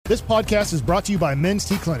This podcast is brought to you by Men's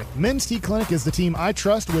T Clinic. Men's T Clinic is the team I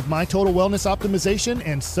trust with my total wellness optimization,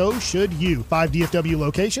 and so should you. 5 DFW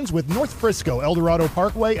locations with North Frisco, El Dorado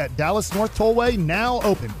Parkway at Dallas North Tollway now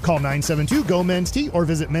open. Call 972-GO-MEN'S-T or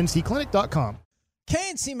visit mensteclinic.com.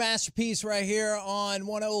 K&C Masterpiece right here on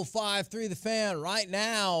 105.3 The Fan right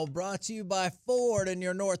now, brought to you by Ford and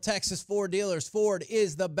your North Texas Ford dealers. Ford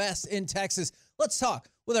is the best in Texas. Let's talk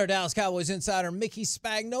with our Dallas Cowboys insider, Mickey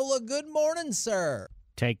Spagnola. Good morning, sir.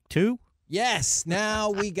 Take two? Yes,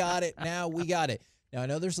 now we got it. Now, I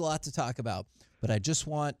know there's a lot to talk about, but I just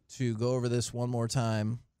want to go over this one more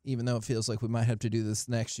time, even though it feels like we might have to do this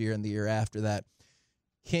next year and the year after that.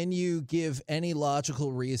 Can you give any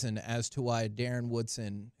logical reason as to why Darren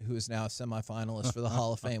Woodson, who is now a semifinalist for the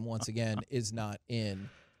Hall of Fame once again, is not in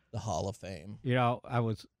the Hall of Fame? You know, I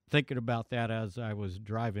was thinking about that as I was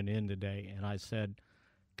driving in today, and I said,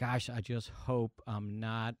 gosh, I just hope I'm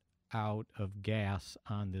not out of gas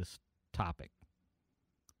on this topic.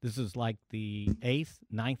 This is like the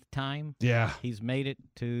 9th time he's made it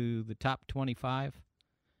to the top 25,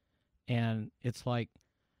 and it's like,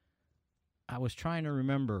 I was trying to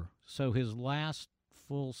remember. So his last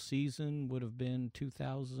full season would have been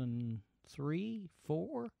 2003,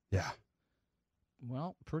 4? Yeah.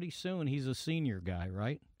 Well, pretty soon he's a senior guy,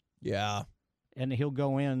 right? Yeah. And he'll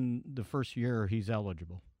go in the first year he's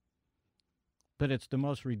eligible. But it's the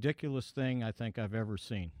most ridiculous thing I think I've ever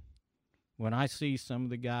seen. When I see some of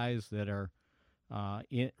the guys that are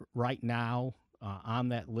right now on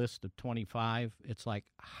that list of 25, it's like,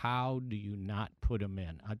 how do you not put them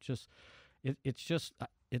in? I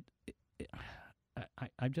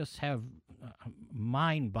just have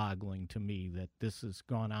mind-boggling to me that this has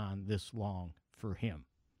gone on this long for him,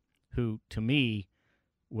 who to me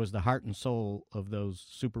was the heart and soul of those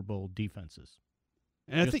Super Bowl defenses.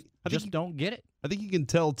 And I think don't get it. I think you can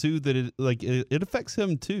tell too that it affects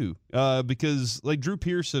him too, because like Drew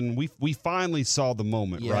Pearson, we finally saw the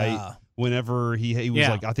moment, right? Whenever he was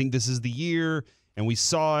like, I think this is the year. And we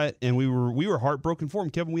saw it, and we were heartbroken for him.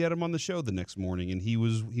 Kevin, we had him on the show the next morning, and he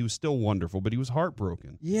was still wonderful, but he was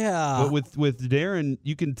heartbroken. Yeah. But with Darren,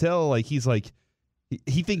 you can tell like he's like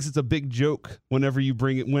he thinks it's a big joke whenever we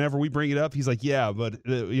bring it up. He's like, yeah, but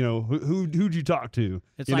who'd you talk to?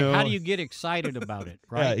 It's like, how do you get excited about it,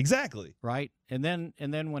 right? Yeah, exactly. Right, and then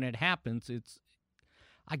when it happens,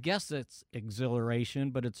 I guess it's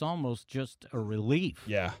exhilaration, but it's almost just a relief.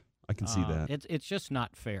 Yeah, I can see that. It's just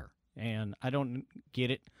not fair. And I don't get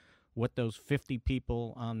it, what those 50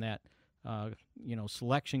 people on that,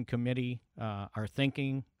 selection committee are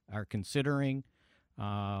thinking, are considering.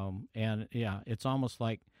 It's almost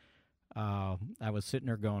like I was sitting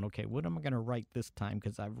there going, okay, what am I going to write this time?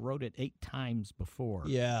 Because I've wrote it 8 times before.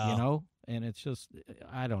 Yeah. And it's just,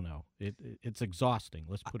 I don't know. It's exhausting.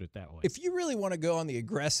 Let's put it that way. If you really want to go on the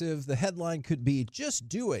aggressive, the headline could be, just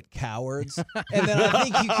do it, cowards. And then I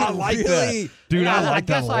think you can like really... that. Dude, I like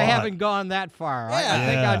that a lot. I haven't gone that far.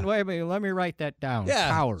 Yeah. I think wait a minute, let me write that down. Yeah.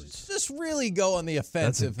 Cowards. Just really go on the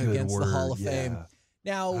offensive against the Hall of Fame.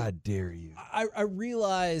 Now, I dare you. I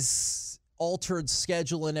realize altered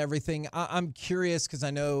schedule and everything. I'm curious because I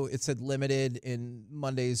know it said limited in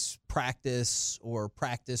Monday's practice or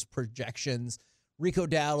practice projections. Rico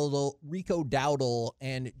Dowdle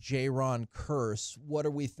and J-Ron Curse. What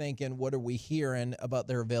are we thinking? What are we hearing about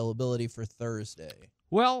their availability for Thursday?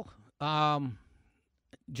 Well,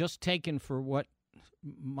 just taken for what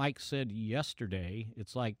Mike said yesterday,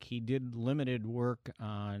 it's like he did limited work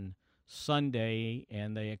on Sunday,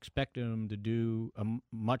 and they expected him to do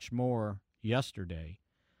much more yesterday.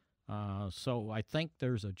 So I think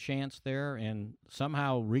there's a chance there, and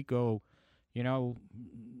somehow Rico,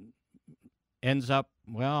 ends up,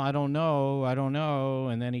 well, I don't know,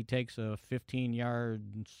 and then he takes a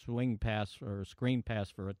 15-yard swing pass or a screen pass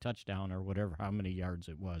for a touchdown or whatever, how many yards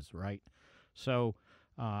it was, right? So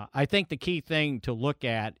I think the key thing to look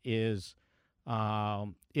at is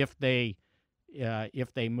if they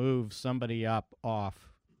move somebody up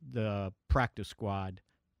off the practice squad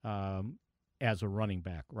as a running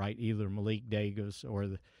back, right? Either Malik Davis or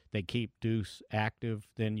they keep Deuce active,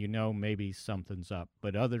 then maybe something's up.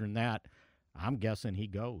 But other than that, I'm guessing he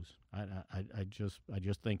goes. I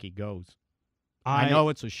just think he goes. I know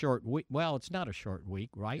it's a short week. Well, it's not a short week,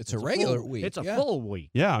 right? It's a regular week. It's a full week.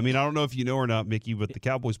 Yeah, I mean, I don't know if you know or not, Mickey, but the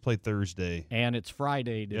Cowboys play Thursday. And it's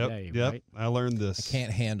Friday today, right? I learned this. I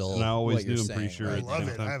can't handle and I always what do, you're I'm saying, pretty sure. I at the love same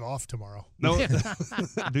it. time. I have off tomorrow. No.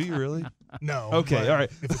 Do you really? No. Okay, all right.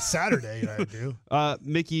 If it's Saturday, I do.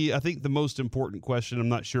 Mickey, I think the most important question, I'm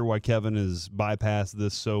not sure why Kevin has bypassed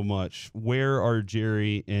this so much. Where are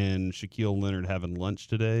Jerry and Shaquille Leonard having lunch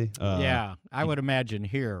today? I would imagine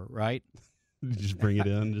here, right? Just bring it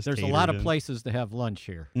in. Just there's a cater lot it of in. places to have lunch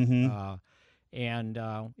here. Mhm.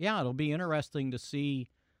 Yeah, it'll be interesting to see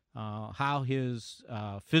how his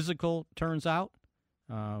physical turns out.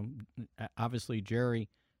 Obviously, Jerry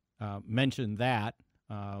mentioned that,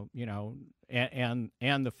 and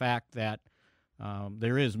the fact that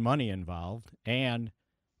there is money involved, and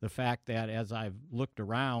the fact that as I've looked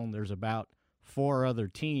around, there's about 4 other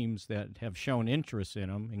teams that have shown interest in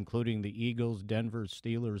him, including the Eagles, Denver,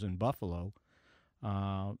 Steelers, and Buffalo.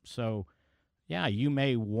 So, yeah, you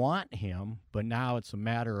may want him, but now it's a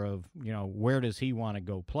matter of, where does he want to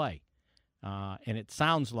go play? And it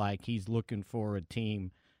sounds like he's looking for a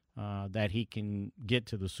team that he can get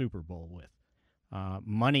to the Super Bowl with.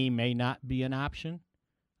 Money may not be an option,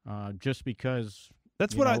 just because.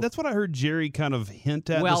 That's what I heard Jerry kind of hint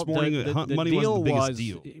at this morning. The Money deal wasn't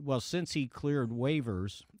the biggest deal. Well, since he cleared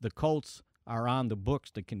waivers, the Colts are on the books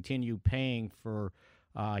to continue paying for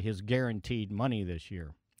his guaranteed money this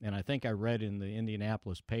year. And I think I read in the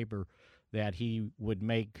Indianapolis paper that he would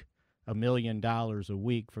make $1 million a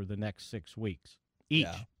week for the next 6 weeks each.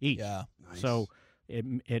 Yeah. Nice. So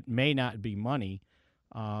it may not be money,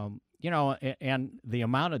 and the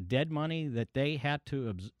amount of dead money that they have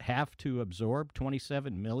to absorb,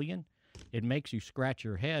 $27 million. It makes you scratch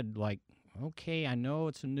your head. Like, okay, I know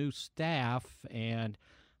it's a new staff, and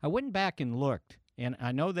I went back and looked, and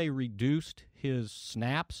I know they reduced his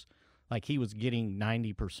snaps. Like, he was getting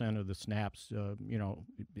 90% of the snaps,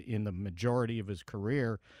 in the majority of his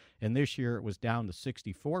career. And this year it was down to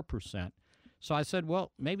 64%. So I said,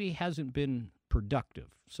 well, maybe he hasn't been productive.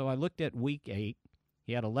 So I looked at Week 8.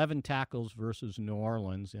 He had 11 tackles versus New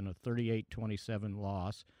Orleans in a 38-27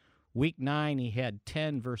 loss. Week 9, he had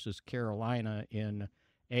 10 versus Carolina in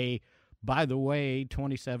a, by the way,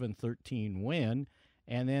 27-13 win.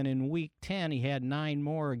 And then in Week 10, he had 9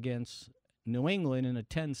 more against New England in a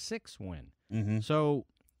 10-6 win. Mm-hmm. So,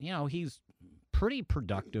 he's pretty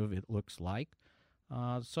productive, it looks like.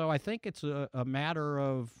 So I think it's a matter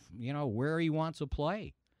of, where he wants to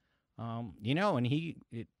play. And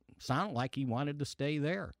it sounded like he wanted to stay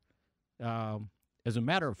there. As a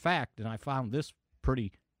matter of fact, and I found this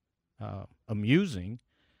pretty amusing,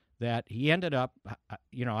 that he ended up,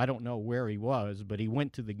 I don't know where he was, but he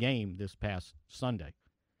went to the game this past Sunday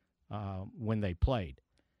when they played.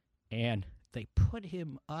 And they put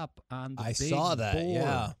him up on the big saw that, board,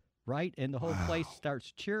 yeah. right? And the whole place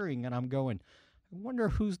starts cheering, and I'm going, I wonder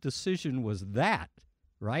whose decision was that,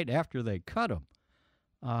 right, after they cut him.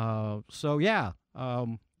 I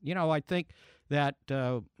think that,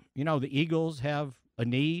 the Eagles have a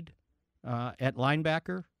need at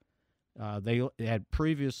linebacker. They had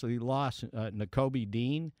previously lost Nakobe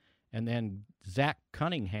Dean, and then Zach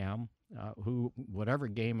Cunningham, who, whatever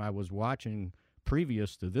game I was watching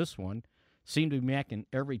previous to this one, seemed to be making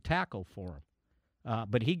every tackle for him.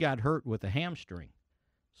 But he got hurt with a hamstring.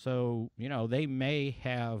 So, they may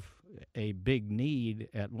have a big need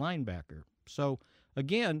at linebacker. So,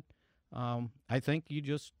 again, I think you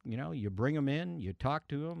just, you bring him in, you talk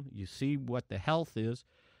to him, you see what the health is.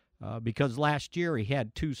 Because last year he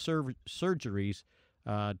had 2 surgeries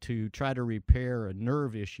to try to repair a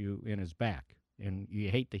nerve issue in his back. And you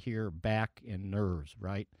hate to hear back and nerves,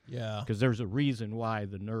 right? Yeah. Because there's a reason why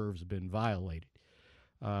the nerve's been violated.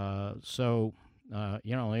 He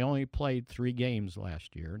only played 3 games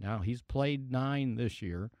last year. Now he's played 9 this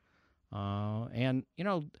year. The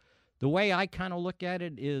way I kind of look at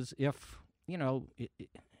it is if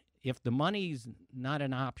the money's not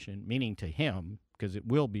an option, meaning to him, because it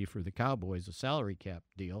will be for the Cowboys, a salary cap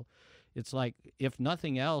deal, it's like, if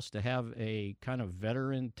nothing else, to have a kind of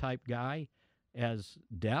veteran-type guy as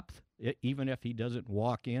depth, even if he doesn't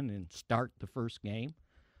walk in and start the first game,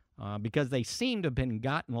 because they seem to have been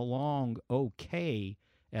gotten along okay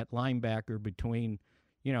at linebacker between,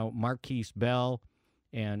 Marquise Bell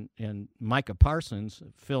and Micah Parsons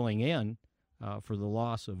filling in for the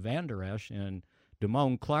loss of Van Der Esch, and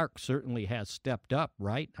Damone Clark certainly has stepped up,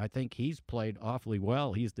 right? I think he's played awfully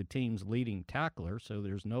well. He's the team's leading tackler, so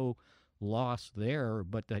there's no loss there.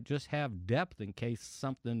 But to just have depth in case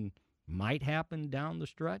something might happen down the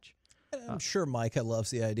stretch. I'm sure Micah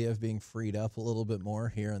loves the idea of being freed up a little bit more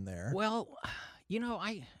here and there. Well,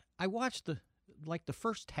 I watched the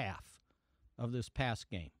first half of this past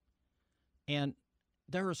game, and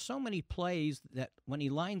there are so many plays that when he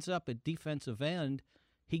lines up at defensive end,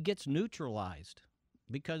 he gets neutralized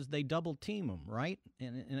because they double team him, right?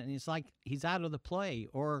 And it's like he's out of the play,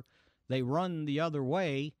 or they run the other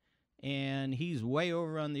way and he's way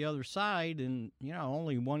over on the other side, and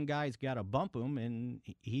only one guy's got to bump him, and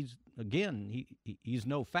he's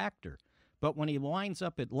no factor. But when he lines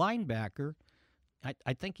up at linebacker,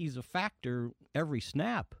 I think he's a factor every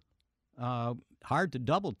snap. Hard to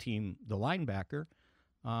double team the linebacker.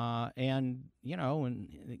 And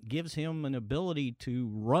it gives him an ability to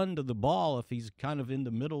run to the ball if he's kind of in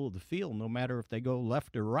the middle of the field, no matter if they go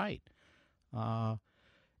left or right.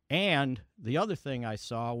 And the other thing I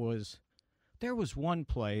saw was there was one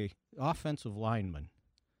play, offensive lineman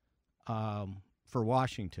for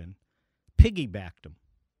Washington, piggybacked him.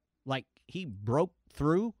 Like he broke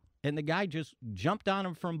through, and the guy just jumped on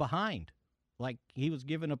him from behind, like he was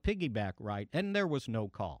given a piggyback ride, and there was no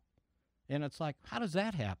call. And it's like, how does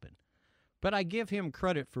that happen? But I give him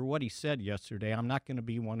credit for what he said yesterday. I'm not going to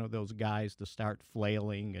be one of those guys to start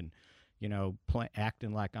flailing and,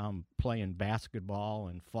 acting like I'm playing basketball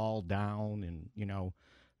and fall down and,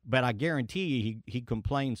 But I guarantee he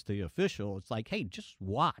complains to the official. It's like, hey, just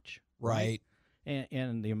watch. Right.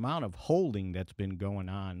 And the amount of holding that's been going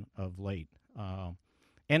on of late.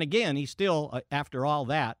 And again, he still, after all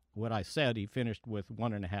that, what I said, he finished with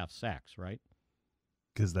 1.5 sacks, right?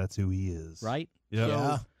 Because that's who he is. Right? Yep.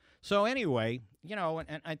 Yeah. So anyway,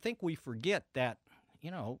 and I think we forget that,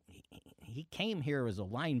 he came here as a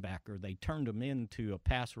linebacker. They turned him into a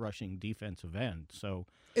pass-rushing defensive end. So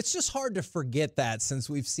it's just hard to forget that since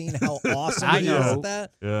we've seen how awesome I he know. is at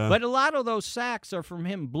that. Yeah. But a lot of those sacks are from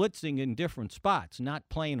him blitzing in different spots, not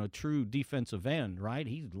playing a true defensive end, right?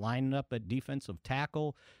 He's lining up at defensive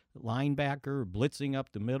tackle, linebacker, blitzing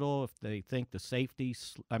up the middle if they think the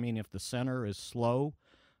if the center is slow.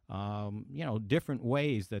 Different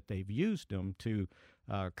ways that they've used him to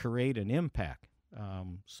create an impact.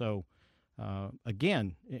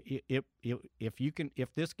 Again, if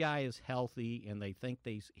this guy is healthy and they think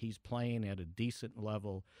he's playing at a decent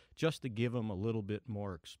level, just to give him a little bit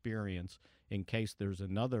more experience in case there's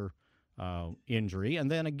another injury,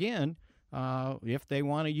 and then again, if they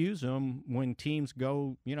want to use him when teams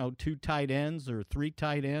go, 2 tight ends or 3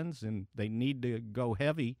 tight ends, and they need to go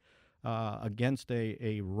heavy against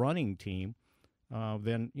a running team,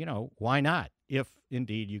 then why not? If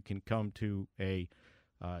indeed you can come to a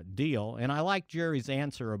deal. And I like Jerry's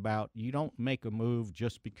answer about you don't make a move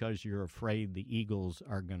just because you're afraid the Eagles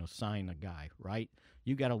are going to sign a guy, right?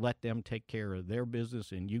 You got to let them take care of their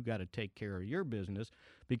business, and you got to take care of your business,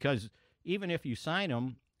 because even if you sign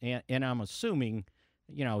him, and I'm assuming,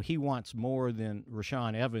 he wants more than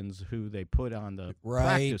Rashaan Evans, who they put on the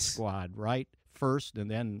practice squad, right? First, and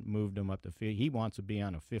then moved him up the field. He wants to be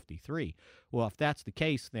on a 53. Well, if that's the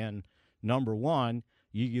case, then number one,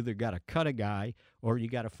 you either got to cut a guy or you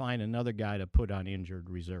got to find another guy to put on injured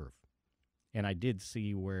reserve. And I did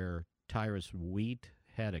see where Tyrus Wheat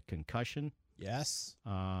had a concussion. Yes.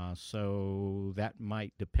 So that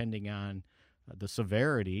might, depending on the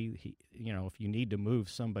severity, if you need to move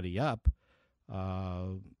somebody up,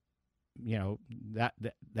 that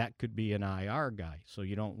could be an IR guy, so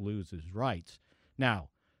you don't lose his rights. Now,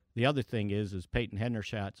 the other thing is Peyton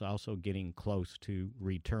Hendershot's also getting close to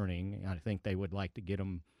returning. I think they would like to get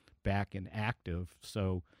him back and active.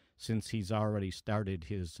 So since he's already started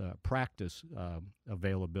his practice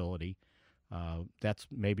availability, that's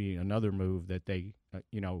maybe another move that they,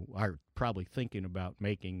 are probably thinking about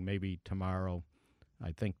making maybe tomorrow.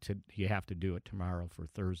 I think you have to do it tomorrow for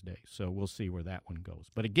Thursday. So we'll see where that one goes.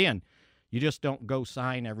 But again, you just don't go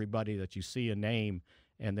sign everybody that you see a name,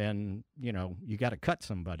 and then, you got to cut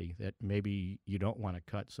somebody that maybe you don't want to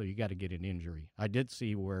cut, so you got to get an injury. I did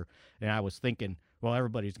see where, and I was thinking, well,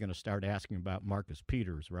 everybody's going to start asking about Marcus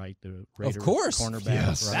Peters, right? The Raiders of course. Cornerback.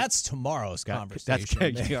 Yes. Right? That's tomorrow's conversation.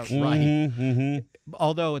 That's right. Mm-hmm.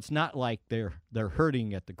 Although it's not like they're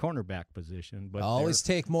hurting at the cornerback position, but always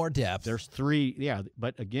take more depth. There's 3, yeah.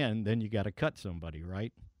 But again, then you got to cut somebody,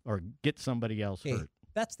 right, or get somebody else hurt.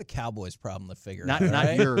 That's the Cowboys' problem to figure Not out.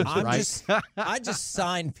 Not yours, right? I just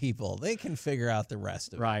sign people. They can figure out the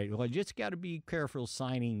rest of it. Right. Well, you just got to be careful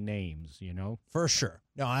signing names, For sure.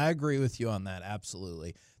 No, I agree with you on that.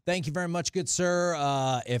 Absolutely. Thank you very much, good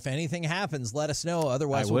sir. If anything happens, let us know.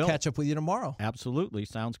 Otherwise, we'll catch up with you tomorrow. Absolutely.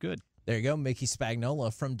 Sounds good. There you go. Mickey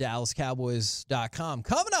Spagnola from DallasCowboys.com.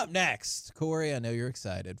 Coming up next, Cory, I know you're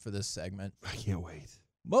excited for this segment. I can't wait.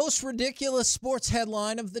 Most ridiculous sports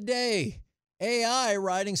headline of the day. AI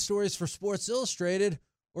writing stories for Sports Illustrated,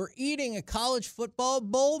 or eating a college football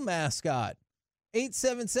bowl mascot.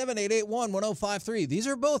 877-881-1053. These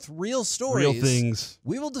are both real stories. Real things.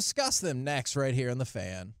 We will discuss them next right here on The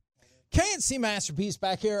Fan. K&C Masterpiece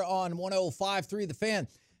back here on 1053 The Fan.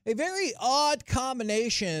 A very odd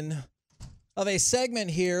combination of a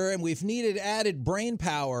segment here, and we've needed added brain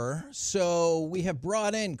power, so we have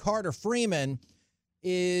brought in Carter Freeman.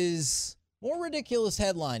 Is more ridiculous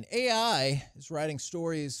headline. AI is writing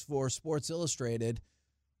stories for Sports Illustrated.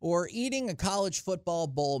 or eating a college football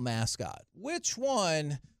bowl mascot? Which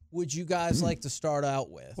one would you guys like to start out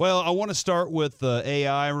with? Well, I want to start with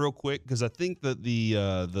AI real quick because I think that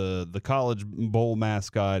the college bowl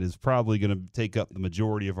mascot is probably going to take up the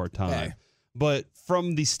majority of our time. Okay. But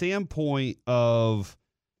from the standpoint of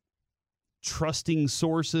trusting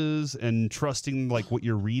sources and trusting like what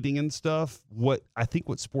you're reading and stuff, what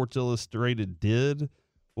Sports Illustrated did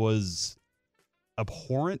was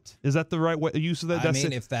abhorrent. Is that the right use of that?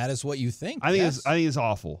 If that is what you think, I think it's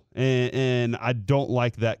awful, and I don't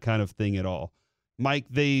like that kind of thing at all. Mike,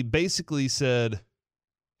 they basically said,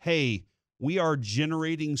 "Hey, we are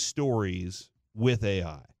generating stories with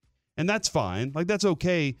AI," and that's fine. Like that's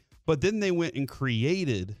okay. But then they went and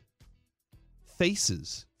created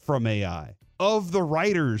faces from AI of the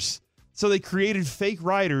writers. So they created fake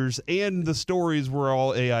writers, and the stories were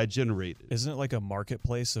all AI generated. Isn't it like a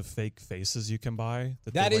marketplace of fake faces you can buy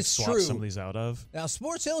that is swap true. Some of these out of? Now,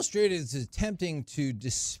 Sports Illustrated is attempting to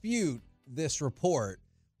dispute this report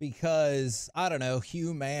because, I don't know,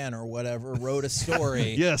 Hugh Mann or whatever wrote a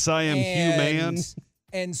story. Yes, I am Hugh Mann.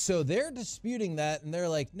 And so they're disputing that, and they're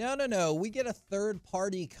like, no, we get a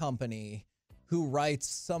third-party company who writes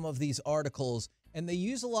some of these articles, and they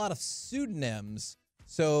use a lot of pseudonyms,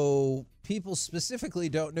 so people specifically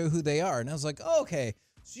don't know who they are. And I was like, oh, okay,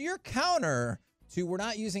 so your counter to we're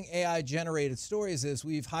not using AI-generated stories is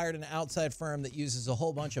we've hired an outside firm that uses a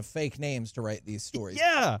whole bunch of fake names to write these stories.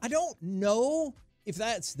 Yeah. I don't know if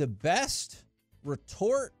that's the best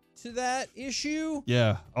retort to that issue.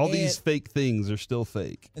 Yeah, these fake things are still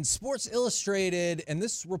fake. And Sports Illustrated, and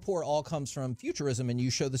this report all comes from Futurism, and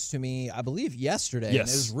you showed this to me, I believe, yesterday. Yes. And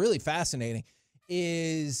it was really fascinating,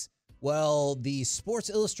 the Sports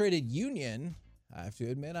Illustrated Union, I have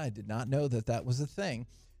to admit, I did not know that was a thing,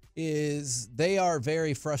 they are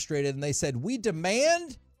very frustrated, and they said, we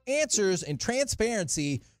demand answers and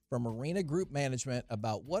transparency from Arena Group Management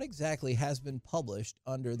about what exactly has been published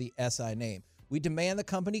under the SI name. We demand the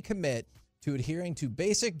company commit to adhering to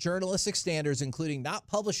basic journalistic standards, including not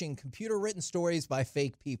publishing computer-written stories by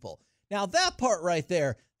fake people. Now, that part right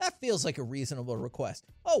there, that feels like a reasonable request.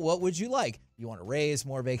 Oh, what would you like? You want to raise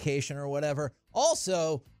more vacation or whatever?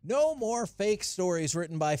 Also, no more fake stories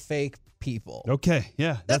written by fake people. Okay,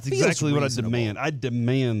 yeah, that's exactly what I demand. I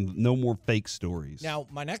demand no more fake stories. Now,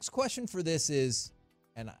 my next question for this is,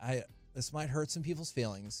 and this might hurt some people's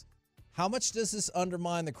feelings, how much does this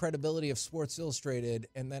undermine the credibility of Sports Illustrated?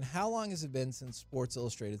 And then how long has it been since Sports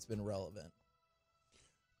Illustrated's been relevant?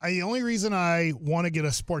 The only reason I want to get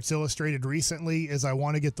a Sports Illustrated recently is I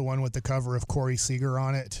want to get the one with the cover of Cory Seager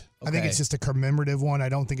on it. Okay. I think it's just a commemorative one. I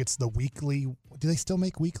don't think it's the weekly. Do they still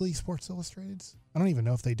make weekly Sports Illustrateds? I don't even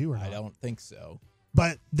know if they do or not. I don't think so.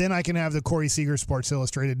 But then I can have the Cory Seager Sports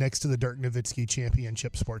Illustrated next to the Dirk Nowitzki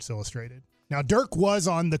Championship Sports Illustrated. Now, Dirk was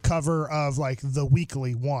on the cover of, like, the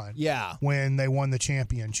weekly one. Yeah. When they won the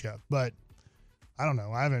championship. But I don't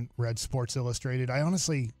know. I haven't read Sports Illustrated. I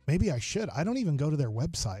honestly, maybe I should. I don't even go to their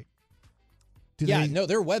website. No,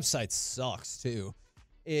 their website sucks, too.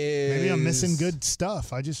 Maybe I'm missing good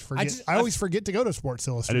stuff. I just forget. I always forget to go to Sports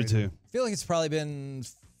Illustrated. I do, too. I feel like it's probably been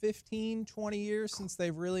 15, 20 years since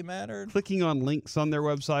they've really mattered. Clicking on links on their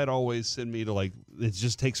website always send me to it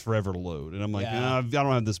just takes forever to load. And I'm like, I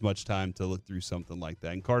don't have this much time to look through something like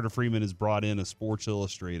that. And Carter Freeman has brought in a Sports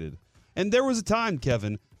Illustrated. And there was a time,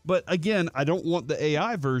 Kevin, but again, I don't want the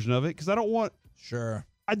AI version of it because I don't want. Sure.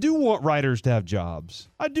 I do want writers to have jobs.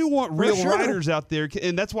 I do want real writers out there.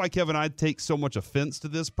 And that's why, Kevin, I take so much offense to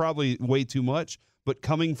this, probably way too much. But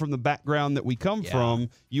coming from the background that we come from,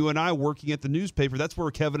 you and I working at the newspaper, that's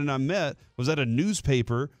where Kevin and I met, was at a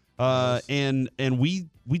newspaper. And we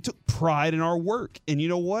took pride in our work. And you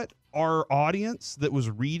know what? Our audience that was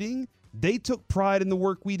reading, they took pride in the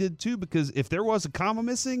work we did too, because if there was a comma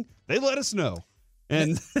missing, they let us know.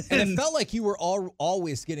 And it felt like you were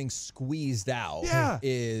always getting squeezed out. Yeah,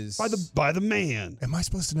 by the man. Am I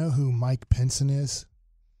supposed to know who Mike Pinson is?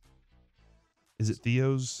 Is it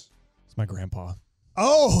Theo's? It's my grandpa.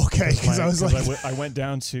 Oh, okay. Because I went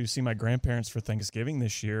down to see my grandparents for Thanksgiving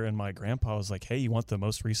this year, and my grandpa was like, "Hey, you want the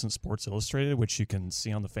most recent Sports Illustrated, which you can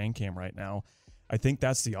see on the fan cam right now?" I think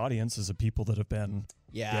that's the audience, is the people that have been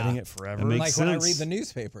getting it forever. It like sense. When I read the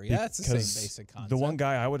newspaper. Yeah, it's the same basic concept. The one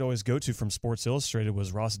guy I would always go to from Sports Illustrated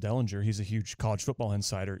was Ross Dellinger. He's a huge college football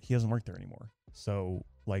insider. He doesn't work there anymore. So,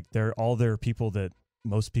 like, all their people that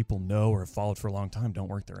most people know or have followed for a long time don't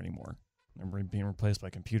work there anymore. They're being replaced by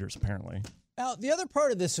computers, apparently. Now, the other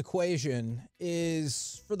part of this equation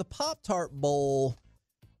is for the Pop-Tart Bowl,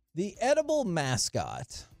 the edible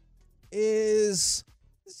mascot is...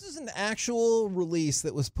 This is an actual release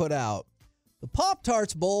that was put out The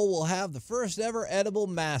Pop-Tarts Bowl will have the first ever edible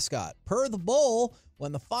mascot. Per the bowl,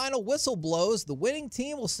 when the final whistle blows, the winning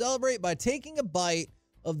team will celebrate by taking a bite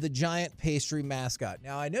of the giant pastry mascot.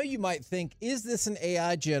 Now, I know you might think, is this an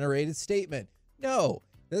AI-generated statement? No,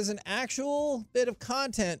 there's an actual bit of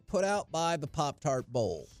content put out by the Pop-Tart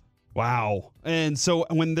Bowl. Wow. And so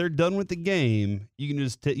when they're done with the game, you can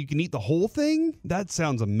just you can eat the whole thing? That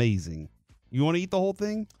sounds amazing. You want to eat the whole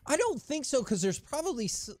thing? I don't think so, because there's probably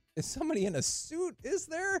is somebody in a suit, is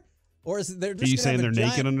there? Or is there just Are you saying they're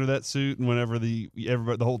giant... naked under that suit, and whenever the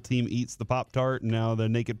whole team eats the Pop-Tart, and now the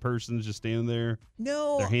naked person's just standing there?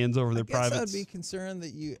 No. Their hands over their privates? I would be concerned that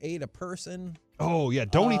you ate a person. Oh, yeah.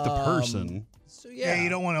 Don't eat the person. So, yeah. You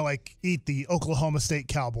don't want to, eat the Oklahoma State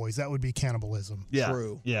Cowboys. That would be cannibalism. Yeah.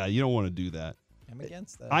 True. Yeah, you don't want to do that. I'm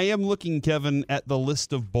against that. I am looking, Kevin, at the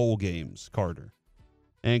list of bowl games, Carter.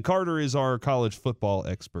 And Carter is our college football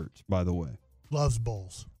expert, by the way. Loves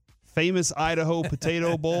bowls. Famous Idaho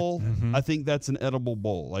Potato Bowl. Mhm. I think that's an edible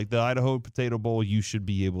bowl. Like the Idaho Potato Bowl, you should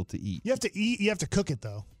be able to eat. You have to eat. You have to cook it,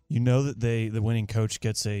 though. You know that the winning coach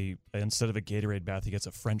gets instead of a Gatorade bath, he gets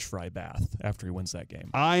a French fry bath after he wins that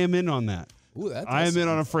game. I am in on that. Ooh, that I does am in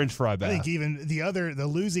on a sound French fry I bath. think even the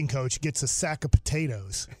losing coach gets a sack of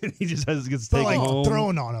potatoes. He just gets to But take them home.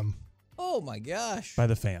 thrown on him Oh, my gosh. By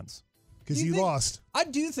the fans. because Do you you think- lost. I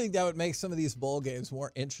do think that would make some of these bowl games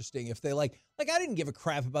more interesting if they like I didn't give a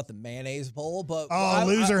crap about the mayonnaise bowl, but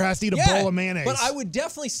Loser has to eat a bowl of mayonnaise. But I would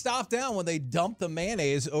definitely stop down when they dump the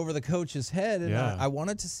mayonnaise over the coach's head, and Yeah. I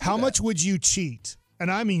wanted to see How that. much would you cheat?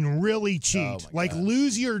 And I mean really cheat. my God.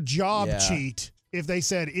 Lose your job Yeah. cheat. If they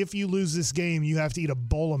said, if you lose this game, you have to eat a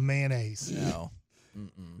bowl of mayonnaise. No.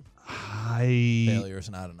 I Failure is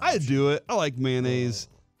not an option. I'd do it. I like mayonnaise.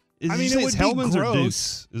 I mean, it would be Hellman's or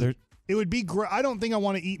gross. Deuce? It would be I don't think I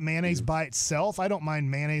want to eat mayonnaise by itself. I don't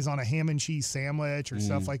mind mayonnaise on a ham and cheese sandwich or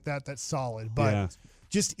stuff like that. That's solid. But Yeah.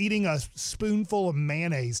 just eating a spoonful of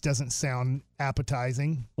mayonnaise doesn't sound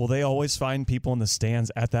appetizing. Well, they always find people in the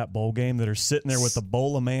stands at that bowl game that are sitting there with a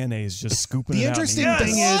bowl of mayonnaise just scooping The it out. and interesting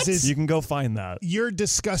eating thing it. is you can go find that. you're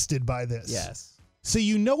disgusted by this. Yes. So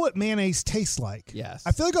you know what mayonnaise tastes like. Yes.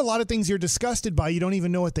 I feel like a lot of things you're disgusted by, you don't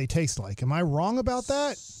even know what they taste like. Am I wrong about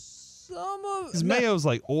that? Some of Because mayo's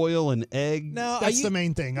like oil and egg. No, That's the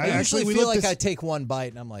main thing. I usually we feel looked like this- I take one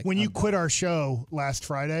bite and I'm like, when you I'm quit our show last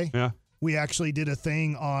Friday, Yeah. we actually did a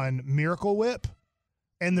thing on Miracle Whip,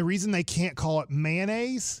 and the reason they can't call it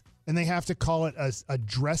mayonnaise and they have to call it a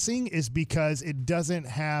dressing is because it doesn't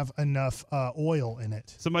have enough oil in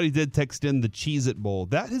it. Somebody did text in the Cheez-It Bowl.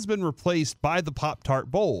 That has been replaced by the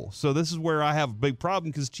Pop-Tart Bowl. So this is where I have a big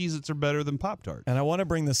problem because Cheez-Its are better than Pop-Tarts. And I want to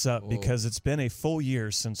bring this up because it's been a full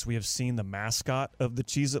year since we have seen the mascot of the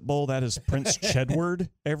Cheez-It Bowl. That is Prince Chedward,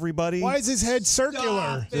 everybody. Why is his head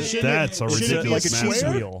circular? That's a Shouldn't it be ridiculous like a mascot. cheese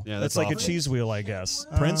wheel. Yeah, that's that's like a awful. cheese wheel, I guess.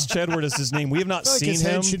 Prince Chedward is his name. We have not I feel like seen his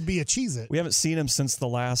him. head should be a Cheez-It. We haven't seen him since the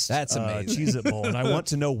last That's amazing. Cheez-It Bowl, and I want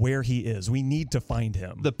to know where he is. We need to find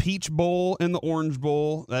him. The Peach Bowl and the Orange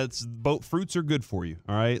Bowl, that's both fruits are good for you.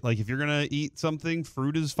 All right. Like if you're going to eat something,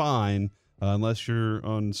 fruit is fine unless you're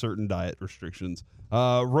on certain diet restrictions.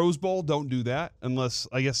 Rose Bowl, don't do that unless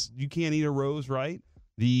I guess you can't eat a rose, right?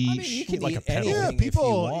 The I mean, you can like eat a petal. anything Yeah, if you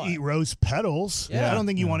people want. eat rose petals. Yeah. I don't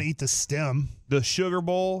think you want to eat the stem. the Sugar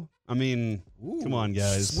Bowl. I mean, come on,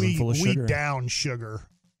 guys. We Spoonful of sugar. down sugar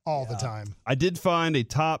all the time. I did find a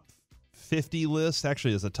top 50 list.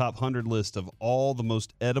 Actually, it's a top 100 list of all the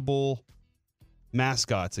most edible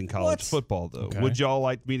mascots in college What? football, though. Okay. Would y'all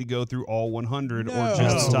like me to go through all 100 or No. just the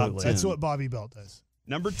top Absolutely. 10? That's what Bobby Belt does.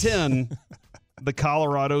 Number 10, the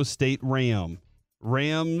Colorado State Ram.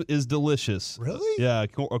 Ram is delicious. Really? Yeah,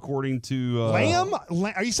 according to Lamb?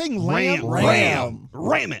 Are you saying lamb?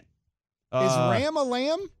 Ram it. Is ram a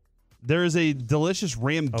lamb? There is a delicious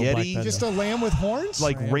ramgetti, Black Panther. Just a lamb with horns?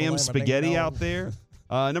 like Ram, ram lamb, spaghetti ding out dong. there.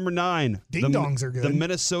 Number 9, Ding-dongs are good. The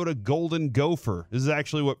Minnesota Golden Gopher. This is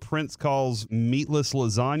actually what Prince calls meatless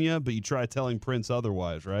lasagna, but you try telling Prince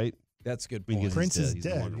otherwise, right? That's a good I mean, point. Prince is He's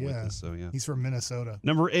no dead, longer with yeah. us, so yeah. He's from Minnesota.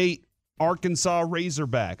 Number 8, Arkansas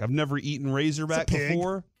Razorback. I've never eaten Razorback It's a pig.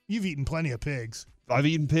 before. You've eaten plenty of pigs. I've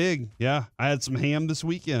eaten pig. Yeah, I had some ham this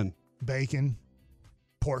weekend. Bacon,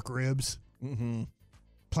 pork ribs, Mm-hmm.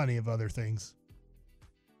 plenty of other things.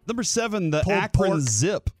 Number 7, the Pulled Akron pork.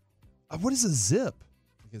 Zip. What is a zip?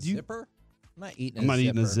 Like a You- zipper? I'm not eating I'm not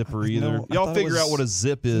eating a zipper either. No, I Y'all thought it figure out was- what a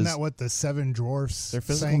zip Isn't is. that what the Seven Dwarfs Their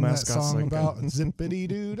physical sang that mascot's song like about? a- Zippity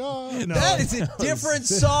doo dah. No. That is a different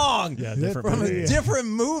song Yeah, different from movie. a different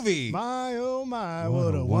movie. My, oh my,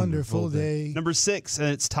 what a wonderful day. Number 6, and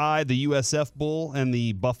it's tied the USF Bull and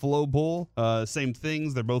the Buffalo Bull. Same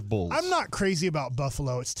things. They're both bulls. I'm not crazy about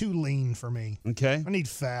buffalo. It's too lean for me. Okay. I need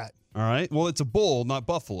fat. All right. Well, it's a bull, not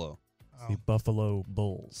buffalo. The Buffalo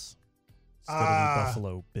Bulls instead of the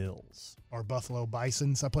Buffalo Bills. Or Buffalo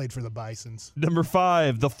Bisons. I played for the Bisons. Number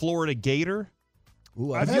 5, the Florida Gator.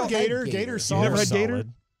 Ooh, I've had Gator. Gator's solid. You never had Gator?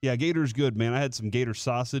 Solid. Yeah, Gator's good, man. I had some Gator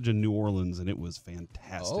sausage in New Orleans, and it was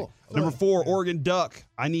fantastic. Oh. Number 4, Oregon duck.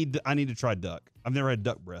 I need to try duck. I've never had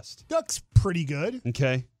duck breast. Duck's pretty good.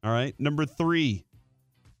 Okay, all right. Number 3,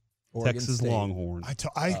 Oregon Texas State. Longhorn. I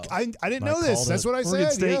didn't I know this. called That's it. what I Oregon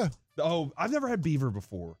said. State. Yeah. Oh, I've never had beaver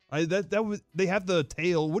before. They have the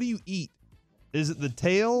tail. What do you eat? Is it the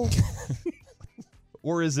tail,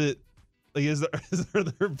 or is it like are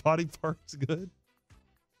their body parts good?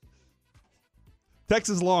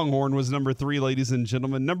 Texas Longhorn was number 3, ladies and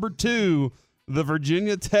gentlemen. Number 2, the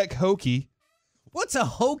Virginia Tech Hokie. What's a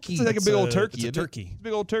Hokie? It's like a big old turkey. It's a isn't it? turkey. It's a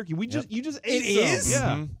big old turkey. You just ate It some. is?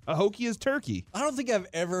 Yeah, Mhm. a Hokie is turkey. I don't think I've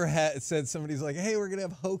ever said somebody's like, "Hey, we're gonna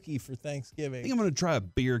have Hokie for I Thanksgiving." think I'm going to try a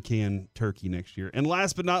beer can turkey next year. And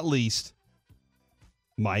last but not least,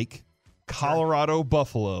 Mike, Colorado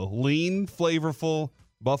buffalo. Lean, flavorful.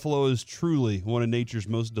 Buffalo is truly one of nature's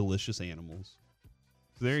most delicious animals.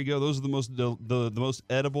 So there you go. Those are the most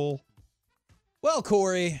edible. Well,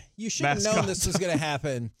 Corey, you should have known Mascot. this was going to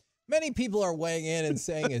happen. Many people are weighing in and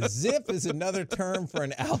saying a zip is another term for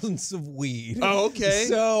an ounce of weed. Oh, okay.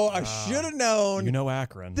 So I should have known. You know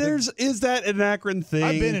Akron. Is that an Akron thing?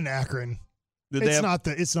 I've been in Akron. Did they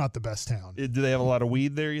It's not the best town. do they have a lot of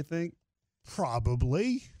weed there, you think?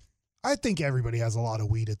 Probably. I think everybody has a lot of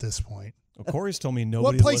weed at this point. Well, Corey's told me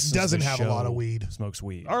nobody that place listens to doesn't this have a lot of show weed? Smokes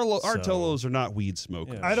weed. Our So- Tolos are not weed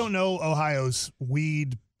smokers. Yeah. I don't know Ohio's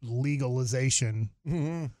weed legalization.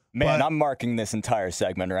 Mhm. Man, But- I'm marking this entire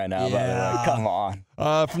segment right now, by the Yeah. way. Come on.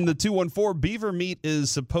 From the 214, beaver meat is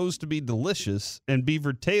supposed to be delicious, and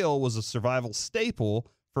beaver tail was a survival staple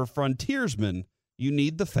for frontiersmen. You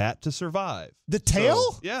need the fat to survive. The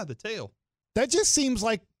tail? So, yeah, the tail. That just seems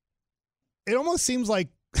like, it almost seems like,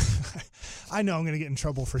 I know I'm going to get in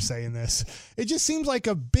trouble for saying this. It just seems like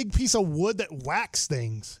a big piece of wood that whacks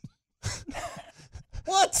things.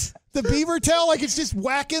 What? The beaver tail, like it's just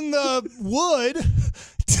whacking the wood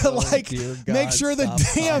to dear make God, sure the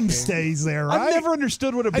stop dam talking. stays there, right? I've never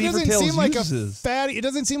understood what a It beaver doesn't tail seem like uses. a fatty. It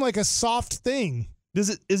doesn't seem like a soft thing. Is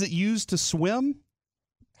it used to swim?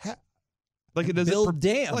 Like it does Build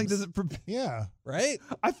dams. Like does it? Yeah, Right?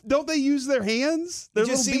 Don't they use their hands? Their it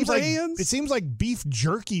just little seems beaver like hands. it seems like beef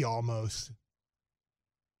jerky almost.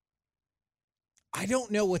 I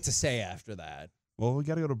don't know what to say after that. Well, we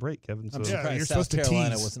got to go to break, Kevin. So I'm Yeah, surprised you're South supposed to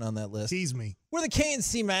Carolina tease. wasn't on that list. Tease me. We're the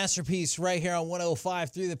K&C Masterpiece right here on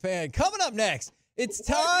 105 Through the Pan. Coming up next, it's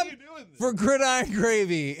time for Gridiron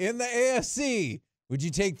Gravy in the AFC. Would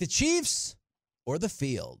you take the Chiefs or the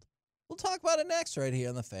field? We'll talk about it next right here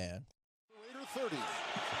on the Fan. Raider 30.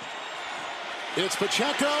 It's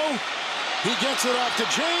Pacheco. He gets it off to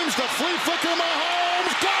James. The flea flicker.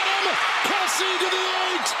 Mahomes got him. Kelsey to the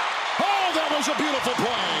 8. Oh, that was a beautiful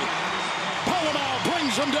play. Polamalu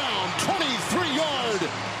brings him down. 23-yard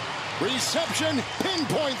reception.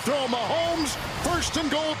 Pinpoint throw. Mahomes. First and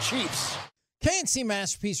goal, Chiefs. K&C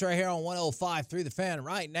Masterpiece right here on 105 Through the Fan.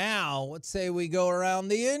 Right now, let's say we go around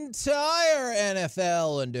the entire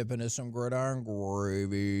NFL and dip into some Gridiron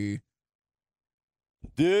Gravy.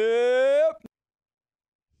 Dip.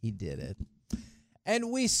 He did it.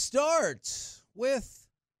 And we start with,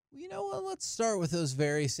 you know what, let's start with those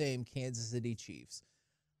very same Kansas City Chiefs.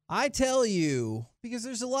 I tell you, because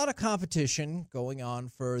there's a lot of competition going on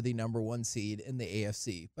for the number 1 seed in the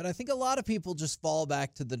AFC, but I think a lot of people just fall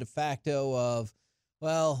back to the de facto of,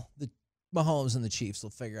 well, the Mahomes and the Chiefs will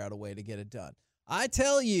figure out a way to get it done. I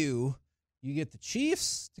tell you, you get the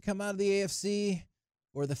Chiefs to come out of the AFC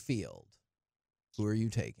or the field. Who are you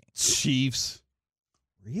taking? Chiefs.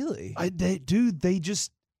 Really?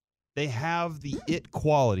 They have the it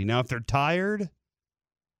quality. Now, if they're tired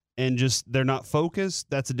and they're not focused,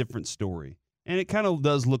 that's a different story. And it kind of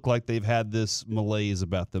does look like they've had this malaise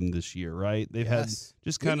about them this year, right? They've had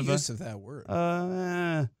just kind Good of use of that word.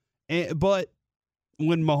 but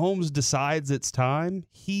when Mahomes decides it's time,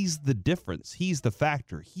 he's the difference. He's the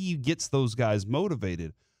factor. He gets those guys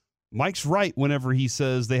motivated. Mike's right whenever he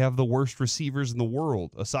says they have the worst receivers in the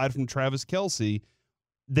world. Aside from Travis Kelce,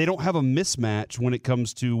 they don't have a mismatch when it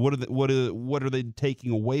comes to what are they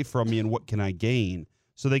taking away from me and what can I gain.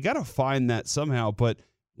 So they got to find that somehow. But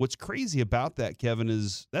what's crazy about that, Kevin,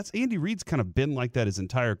 is that's Andy Reid's kind of been like that his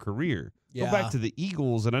entire career. Yeah. Go back to the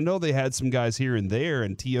Eagles, and I know they had some guys here and there,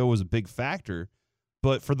 and T.O. was a big factor.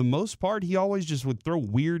 But for the most part, he always just would throw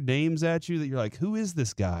weird names at you that you're like, who is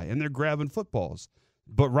this guy? And they're grabbing footballs.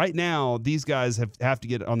 But right now, these guys have to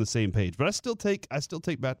get on the same page. But I still take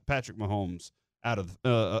Patrick Mahomes out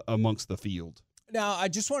of amongst the field. Now, I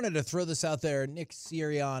just wanted to throw this out there. Nick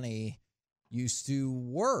Sirianni used to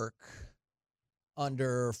work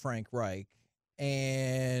under Frank Reich,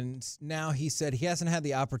 and now he said he hasn't had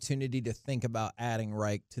the opportunity to think about adding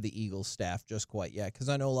Reich to the Eagles staff just quite yet, because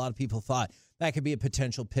I know a lot of people thought that could be a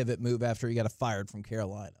potential pivot move after he got fired from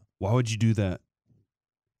Carolina. Why would you do that?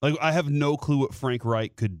 Like, I have no clue what Frank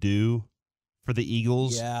Reich could do for the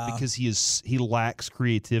Eagles because he lacks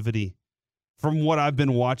creativity. From what I've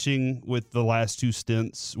been watching with the last two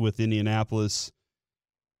stints with Indianapolis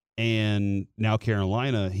and now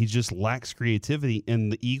Carolina, he just lacks creativity.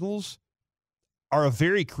 And the Eagles are a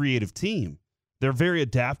very creative team. They're very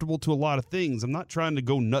adaptable to a lot of things. I'm not trying to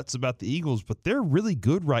go nuts about the Eagles, but they're really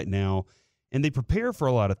good right now, and they prepare for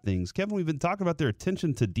a lot of things. Kevin, we've been talking about their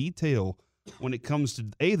attention to detail when it comes to,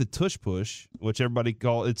 the tush push, which everybody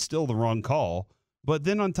call it's still the wrong call. But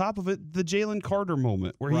then on top of it, the Jalen Carter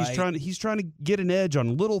moment where he's trying to get an edge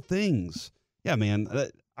on little things. Yeah, man,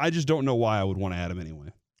 I just don't know why I would want to add him anyway.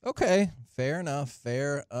 Okay, fair enough.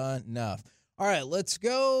 All right, let's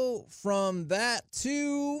go from that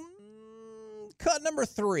to cut number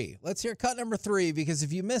 3. Let's hear cut number 3, because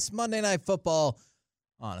if you miss Monday Night Football,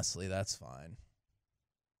 honestly, that's fine.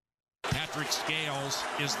 Patrick Scales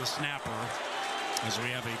is the snapper, as we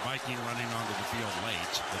have a Viking running onto the field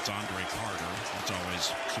late. That's Andre Carter. That's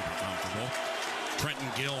always super comfortable. Trenton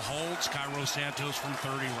Gill holds. Cairo Santos from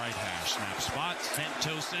 30 right hash. Snap spot.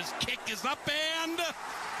 Santos' kick is up, and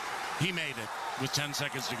he made it. With 10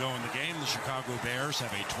 seconds to go in the game, the Chicago Bears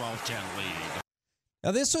have a 12-10 lead.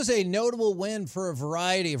 Now, this was a notable win for a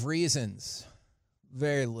variety of reasons,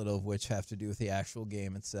 very little of which have to do with the actual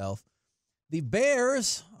game itself. The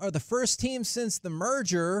Bears are the first team since the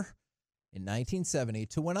merger in 1970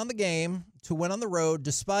 to win on the game, to win on the road,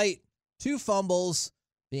 despite 2 fumbles,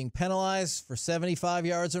 being penalized for 75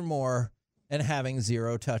 yards or more, and having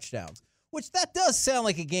 0 touchdowns. Which that does sound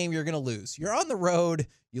like a game you're going to lose. You're on the road,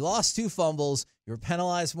 you lost 2 fumbles, you were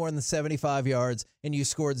penalized more than 75 yards, and you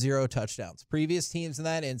scored 0 touchdowns. Previous teams in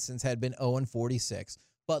that instance had been 0-46.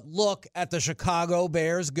 But look at the Chicago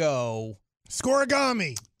Bears go.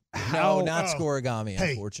 Scorigami. No, not Scorigami,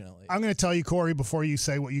 unfortunately. I'm going to tell you, Cory, before you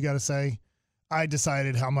say what you got to say, I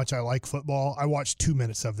decided how much I like football. I watched 2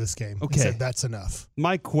 minutes of this game. Okay. And said that's enough.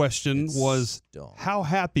 My question was, how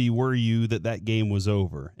happy were you that game was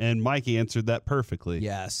over? And Mike answered that perfectly.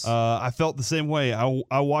 Yes. I felt the same way.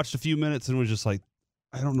 I watched a few minutes and was just like,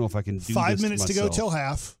 I don't know if I can do 5 this minutes to go till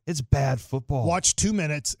half. It's bad football. Watched 2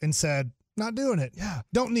 minutes and said, not doing it. Yeah.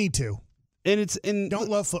 Don't need to. And don't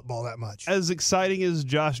love football that much. As exciting as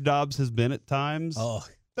Josh Dobbs has been at times,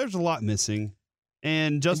 there's a lot missing.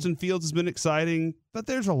 And Justin Fields has been exciting, but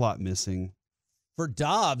there's a lot missing. For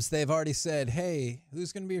Dobbs, they've already said, hey,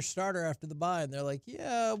 who's going to be your starter after the bye? And they're like,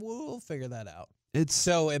 yeah, we'll figure that out.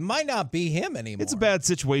 So it might not be him anymore. It's a bad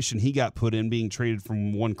situation he got put in, being traded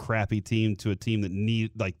from one crappy team to a team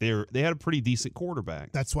that they had a pretty decent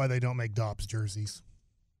quarterback. That's why they don't make Dobbs jerseys.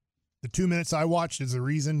 The 2 minutes I watched is the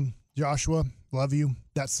reason, Joshua, love you.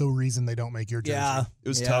 That's the reason they don't make your jersey. Yeah. It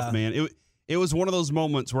was tough, man. It was one of those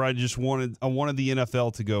moments where I wanted the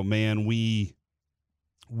NFL to go, man, we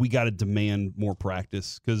got to demand more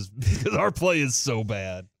practice because our play is so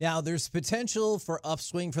bad. Now, there's potential for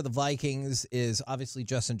upswing for the Vikings. Is obviously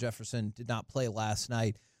Justin Jefferson did not play last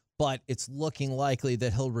night, but it's looking likely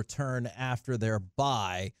that he'll return after their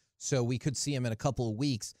bye, so we could see him in a couple of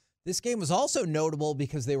weeks. This game was also notable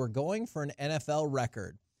because they were going for an NFL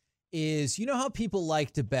record. You know how people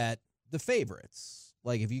like to bet the favorites?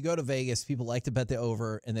 Like if you go to Vegas, people like to bet the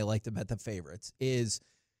over and they like to bet the favorites.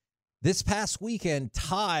 This past weekend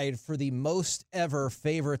tied for the most ever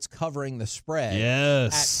favorites covering the spread.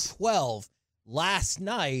 Yes. At 12. Last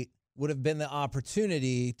night would have been the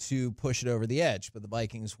opportunity to push it over the edge, but the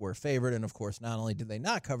Vikings were favored. And of course, not only did they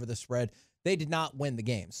not cover the spread, they did not win the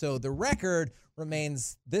game. So the record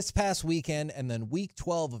remains this past weekend and then week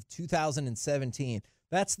 12 of 2017.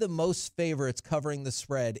 That's the most favorites covering the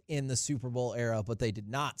spread in the Super Bowl era, but they did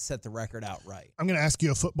not set the record outright. I'm going to ask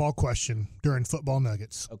you a football question during Football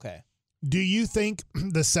Nuggets. Okay. Do you think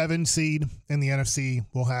the 7 seed in the NFC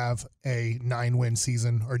will have a 9-win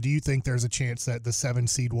season, or do you think there's a chance that the 7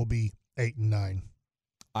 seed will be 8-9?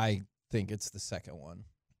 I think it's the second one.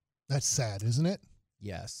 That's sad, isn't it?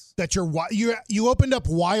 Yes. That you opened up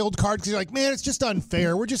wild card because you're like, man, it's just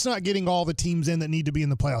unfair. We're just not getting all the teams in that need to be in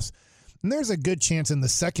the playoffs. And there's a good chance in the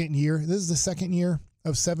second year, this is the second year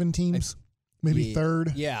of 7 teams, maybe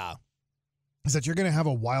third. Yeah. Is that you're going to have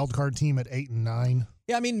a wild card team at 8-9?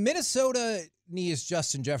 Yeah, I mean, Minnesota needs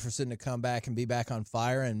Justin Jefferson to come back and be back on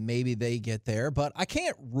fire, and maybe they get there, but I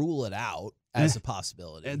can't rule it out. as a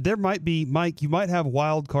possibility. And there might be, Mike, you might have a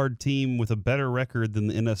wild card team with a better record than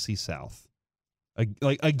the NFC South.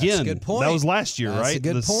 Like again, That's a good point. That was last year, That's right? a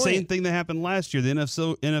good the point. Same thing that happened last year. The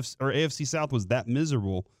NFC or AFC South was that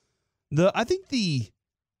miserable. I think the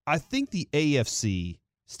AFC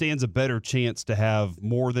stands a better chance to have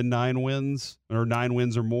more than 9 wins or 9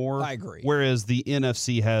 wins or more. I agree. Whereas the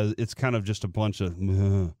NFC it's kind of just a bunch of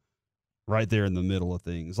right there in the middle of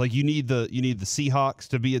things. Like you need the Seahawks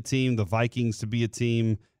to be a team, the Vikings to be a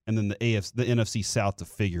team, and then the NFC South to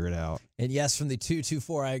figure it out. And yes, from the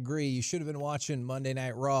 224, I agree. You should have been watching Monday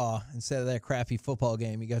Night Raw instead of that crappy football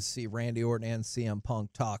game. You got to see Randy Orton and CM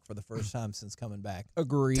Punk talk for the first time since coming back.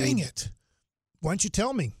 Agreed. Dang it. Why don't you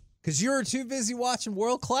tell me? Because you were too busy watching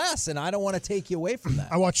World Class, and I don't want to take you away from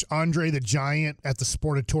that. I watched Andre the Giant at the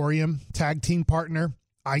Sportatorium, tag team partner,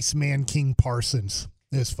 Iceman King Parsons.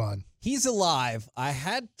 It was fun. He's alive. I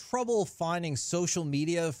had trouble finding social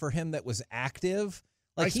media for him that was active.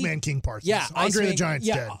 Iceman King Parsons. Yeah, Andre the Giant's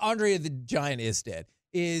dead. Andre the Giant is dead.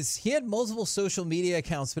 He had multiple social media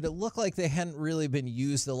accounts, but it looked like they hadn't really been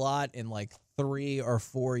used a lot in like 3 or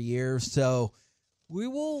 4 years. So we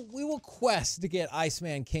will quest to get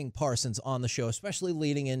Iceman King Parsons on the show, especially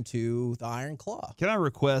leading into the Iron Claw. Can I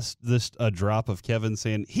request a drop of Kevin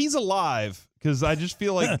saying he's alive? Because I just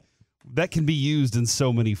feel like that can be used in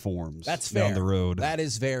so many forms. That's fair. Down the road. That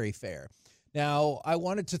is very fair. Now, I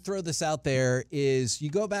wanted to throw this out there is you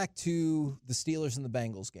go back to the Steelers and the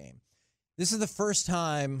Bengals game. This is the first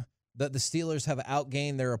time that the Steelers have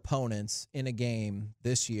outgained their opponents in a game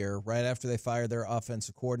this year. Right after they fired their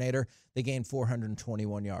offensive coordinator, they gained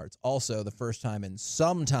 421 yards. Also, the first time in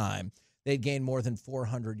some time they'd gained more than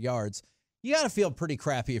 400 yards. You got to feel pretty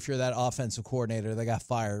crappy if you're that offensive coordinator that got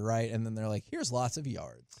fired, right? And then they're like, here's lots of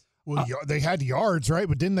yards. Well, they had yards, right?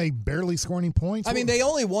 But didn't they barely score any points? I mean, they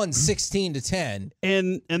only won 16-10.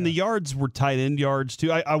 And the yards were tight end yards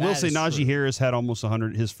too. I will say Najee true. Harris had almost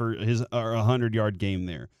 100 his 100-yard game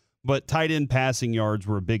there. But tight end passing yards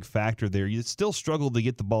were a big factor there. You still struggled to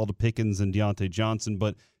get the ball to Pickens and Deontay Johnson,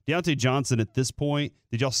 but Deontay Johnson at this point,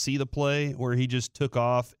 did y'all see the play where he just took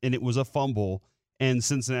off and it was a fumble and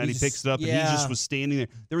Cincinnati picks it up and he just was standing there.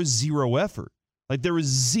 There was zero effort. Like there was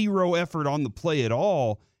zero effort on the play at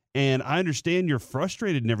all. And I understand you're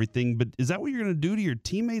frustrated and everything, but is that what you're going to do to your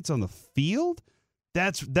teammates on the field?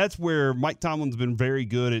 That's where Mike Tomlin's been very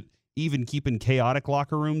good at even keeping chaotic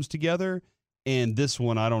locker rooms together. And this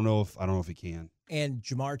one, I don't know if he can. And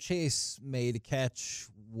Jamar Chase made a catch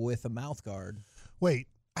with a mouth guard. Wait,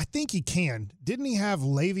 I think he can. Didn't he have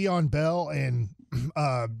Le'Veon Bell and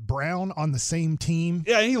Brown on the same team?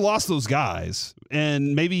 Yeah, he lost those guys,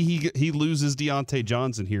 and maybe he loses Deontay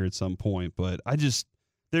Johnson here at some point. But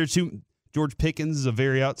there's two. George Pickens is a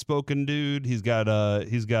very outspoken dude. He's got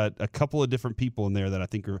a couple of different people in there that I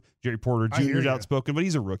think are Jerry Porter Jr. is outspoken, but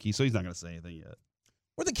he's a rookie, so he's not going to say anything yet.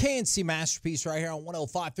 We're the K&C Masterpiece right here on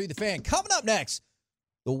 105.3 The Fan. Coming up next,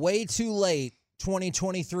 the way too late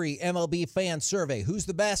 2023 MLB fan survey. Who's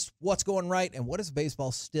the best? What's going right? And what is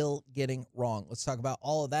baseball still getting wrong? Let's talk about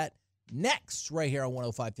all of that next right here on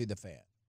 105.3 The Fan.